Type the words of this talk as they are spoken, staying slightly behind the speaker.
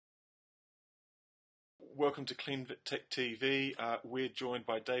welcome to CleantechTV. We're joined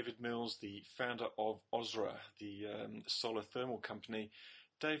by David Mills, the founder of Ausra, the solar thermal company.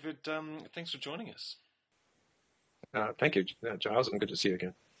 David, thanks for joining us. Thank you, Giles, and good to see you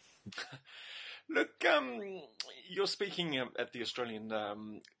again. Look, you're speaking at the Australian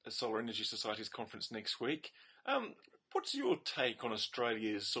Solar Energy Society's conference next week. What's your take on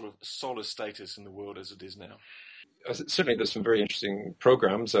Australia's sort of solar status in the world as it is now? Certainly there's some very interesting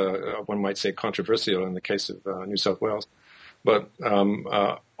programs, one might say controversial in the case of New South Wales. But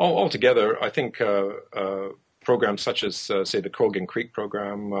altogether, I think programs such as, say, the Colgan Creek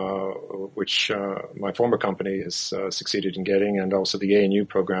program, which my former company has succeeded in getting, and also the ANU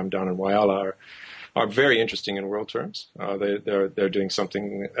program down in Whyalla are very interesting in world terms. They're doing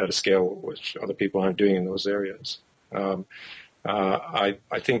something at a scale which other people aren't doing in those areas. I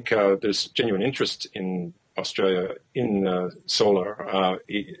think there's genuine interest in Australia in solar,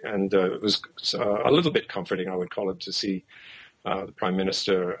 and it was a little bit comforting, I would call it, to see the Prime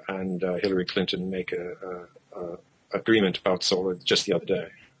Minister and Hillary Clinton make a agreement about solar just the other day,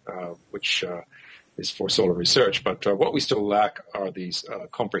 which is for solar research. But what we still lack are these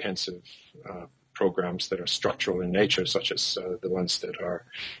comprehensive programs that are structural in nature, such as the ones that are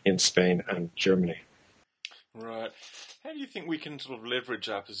in Spain and Germany. Right. How do you think we can sort of leverage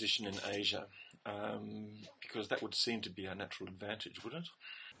our position in Asia? Because that would seem to be our natural advantage, wouldn't it?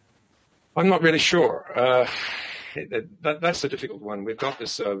 I'm not really sure. That's a difficult one. We've got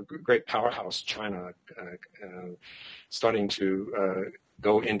this great powerhouse, China, starting to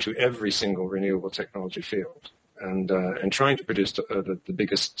go into every single renewable technology field and trying to produce the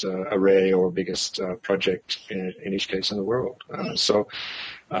biggest array or biggest project in each case in the world. So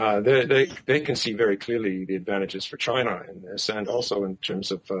they can see very clearly the advantages for China in this, and also in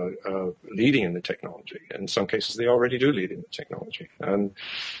terms of leading in the technology. In some cases, they already do lead in the technology. And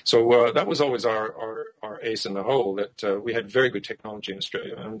so that was always our ace in the hole, that we had very good technology in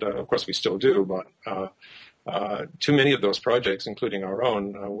Australia, and of course we still do, but too many of those projects, including our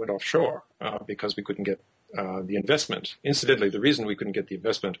own, went offshore because we couldn't get the investment. Incidentally, the reason we couldn't get the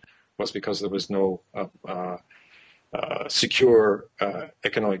investment was because there was no secure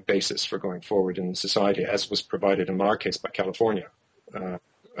economic basis for going forward in society, as was provided in our case by California.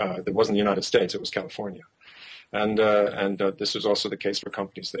 It wasn't the United States, it was California. And this was also the case for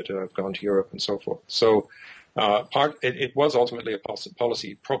companies that have gone to Europe and so forth. So it was ultimately a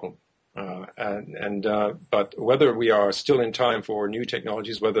policy problem. But whether we are still in time for new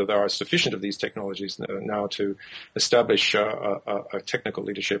technologies, whether there are sufficient of these technologies now to establish a technical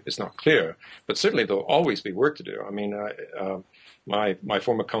leadership is not clear. But certainly there'll always be work to do. I mean, my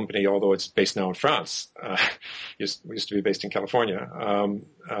former company, although it's based now in France, we used to be based in California,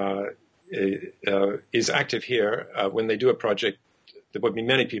 is active here. When they do a project, there would be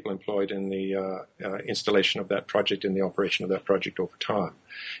many people employed in the installation of that project, in the operation of that project over time.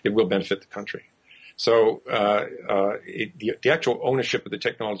 It will benefit the country. So the actual ownership of the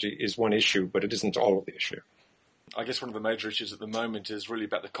technology is one issue, but it isn't all of the issue. I guess one of the major issues at the moment is really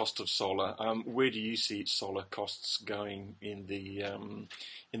about the cost of solar. Where do you see solar costs going in the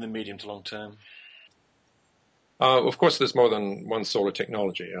medium to long term? Of course, there's more than one solar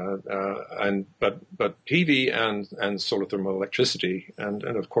technology, but PV and solar thermal electricity and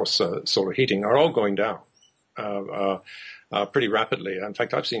of course solar heating are all going down pretty rapidly. In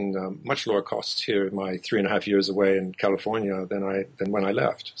fact, I've seen much lower costs here in my 3.5 years away in California than when I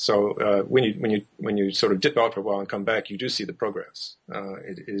left. So when you sort of dip out for a while and come back, you do see the progress.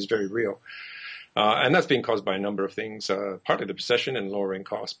 It is very real. And that's being caused by a number of things, partly the recession and lowering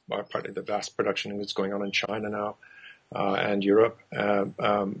costs, partly the vast production that's going on in China now and Europe,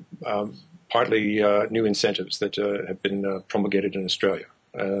 partly new incentives that have been promulgated in Australia.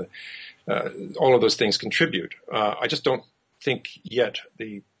 All of those things contribute. I just don't think yet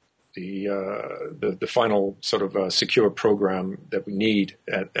the final sort of secure program that we need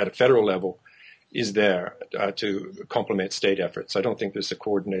at a federal level is there to complement state efforts. I don't think there's a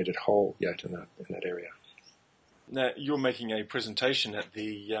coordinated whole yet in that area. Now, you're making a presentation at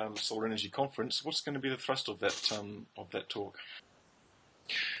the Solar Energy Conference. What's going to be the thrust of that talk?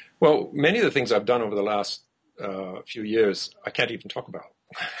 Well, many of the things I've done over the last few years, I can't even talk about.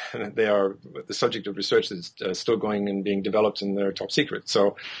 They are the subject of research that's still going and being developed, and they're top secret.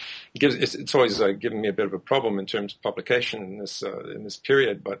 So it's always given me a bit of a problem in terms of publication in this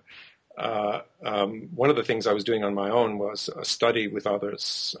period, but one of the things I was doing on my own was a study with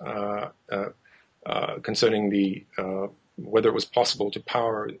others concerning whether it was possible to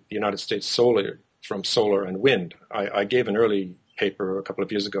power the United States from solar and wind. I gave an early paper a couple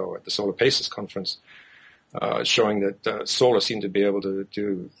of years ago at the Solar Paces conference showing that solar seemed to be able to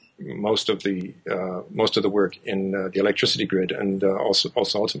do most of the work in the electricity grid, and also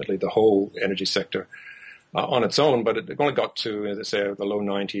ultimately the whole energy sector on its own. But it only got to, as I say, the low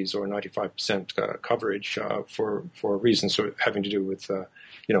 90s or 95% coverage for reasons having to do with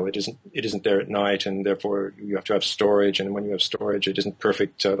it isn't there at night, and therefore you have to have storage, and when you have storage, it isn't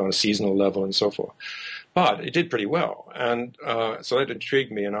perfect on a seasonal level and so forth. But it did pretty well, and so that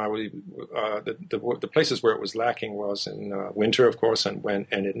intrigued me. And the places where it was lacking was in winter, of course, and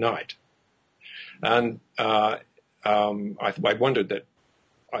at night. And I wondered that,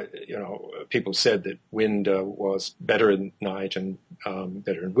 people said that wind was better at night and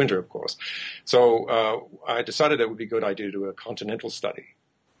better in winter, of course. So I decided it would be a good idea to do a continental study.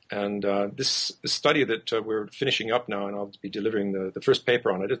 And this study that we're finishing up now, and I'll be delivering the first paper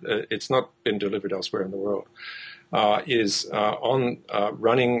on it, it's not been delivered elsewhere in the world, is on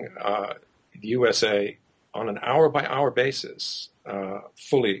running the USA on an hour-by-hour basis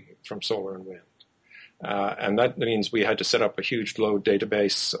fully from solar and wind. And that means we had to set up a huge load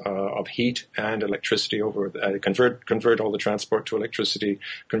database of heat and electricity convert all the transport to electricity,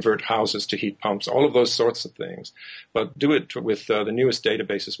 convert houses to heat pumps, all of those sorts of things, but do it with the newest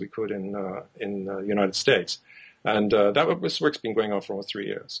databases we could in the United States. And this work's been going on for almost 3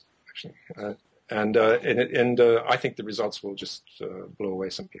 years, actually. And I think the results will just blow away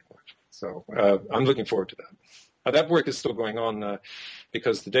some people. So I'm looking forward to that. That work is still going on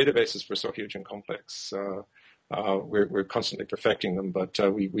because the databases were so huge and complex. We're constantly perfecting them, but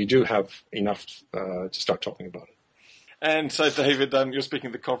we do have enough to start talking about it. And so, David, you're speaking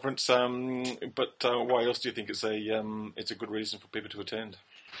at the conference, but why else do you think it's a good reason for people to attend?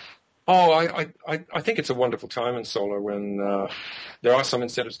 Oh, I think it's a wonderful time in solar when there are some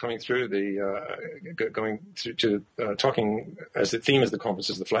incentives coming through. Going through to talking as the theme of the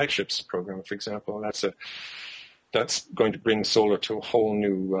conference is the flagships program, for example, and that's going to bring solar to a whole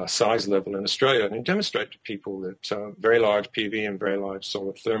new size level in Australia and demonstrate to people that very large PV and very large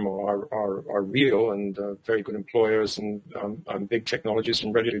solar thermal are real and very good employers and big technologies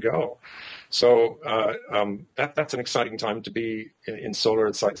and ready to go. So that's an exciting time to be in solar.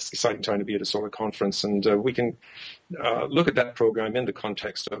 It's an exciting time to be at a solar conference, and we can look at that program in the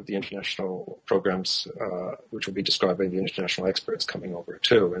context of the international programs, which will be described by the international experts coming over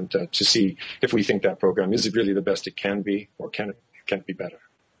too, and to see if we think that program is really the best it can be, or can it be better.